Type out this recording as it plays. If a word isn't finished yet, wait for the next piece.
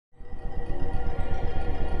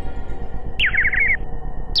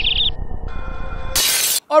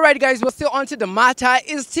Alright guys, we're still on to the matter.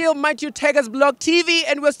 It's still Matthewtegha's Blog TV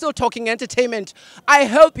and we're still talking entertainment. I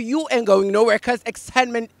hope you ain't going nowhere because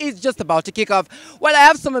excitement is just about to kick off. Well, I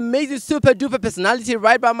have some amazing super duper personality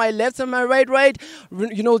right by my left and my right.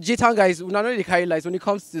 You know, J-Town guys, not only carry lights when it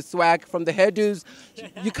comes to swag from the hairdos,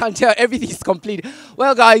 you can't tell everything is complete.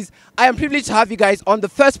 Well guys, I am privileged to have you guys on the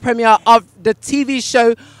first premiere of the TV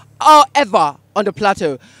show ever on the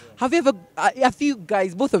plateau. Have you ever,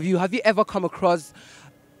 both of you, have you ever come across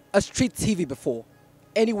a street TV before?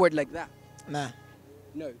 Any word like that? Nah.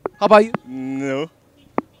 No. How about you? No.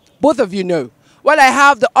 Both of you know. Well, I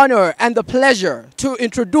have the honor and the pleasure to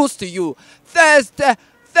introduce to you first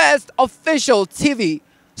official TV,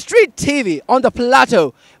 street TV on the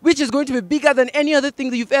plateau, which is going to be bigger than any other thing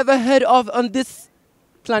that you've ever heard of on this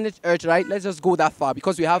planet Earth, right? Let's just go that far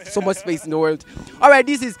because we have so much space in the world. All right,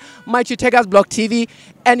 this is Matthewtegha's Blog TV,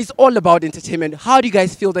 and it's all about entertainment. How do you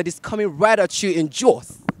guys feel that it's coming right at you in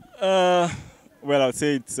Jos? Well, I would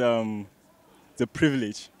say it's a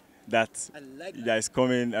privilege that is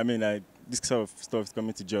coming. I mean, this sort of stuff is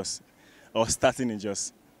coming to Jos, or starting in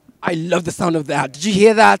Jos. I love the sound of that. Did you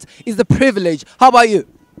hear that? It's the privilege. How about you?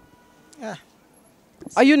 Yeah.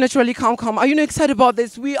 Are you naturally calm? Are you not excited about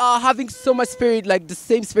this? We are having so much spirit, like the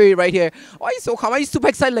same spirit right here. Why are you so calm? Are you super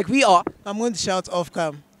excited like we are? I'm going to shout off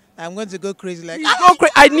cam. I'm going to go crazy like... Go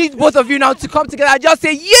crazy. I need both of you now to come together and just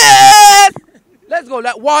say yes! Let's go.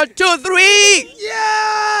 Like 1, 2, 3.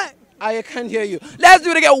 Yeah! I can't hear you. Let's do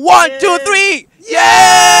it again. 1, 2, 3.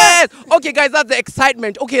 Yes! Okay, guys, that's the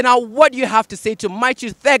excitement. Okay, now what do you have to say to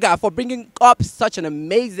Matthewtegha for bringing up such an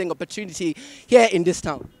amazing opportunity here in this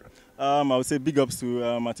town? I would say big ups to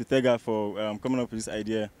Matthewtegha for coming up with this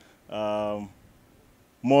idea.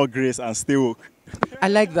 More grace and stay woke. I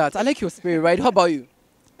like that. I like your spirit, right? How about you?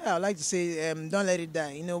 Yeah, I'd like to say, don't let it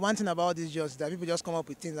die. You know, one thing about this just that people just come up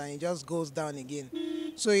with things and it just goes down again.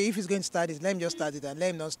 So if he's going to start it, let him just start it and let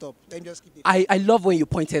him not stop. Let him just keep it. I love when you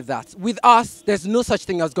pointed that. With us, there's no such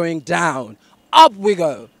thing as going down. Up we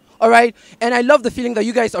go. All right? And I love the feeling that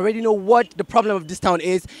you guys already know what the problem of this town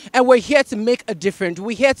is. And we're here to make a difference.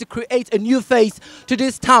 We're here to create a new face to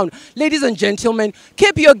this town. Ladies and gentlemen,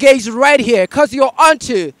 keep your gaze right here because you're on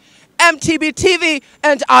to MTB TV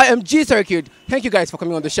and I am G Circuit. Thank you guys for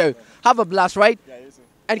coming on the show. Have a blast, right? Yeah, yes, sir.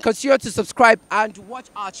 And consider to subscribe and watch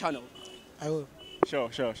our channel. I will. Sure.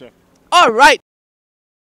 All right.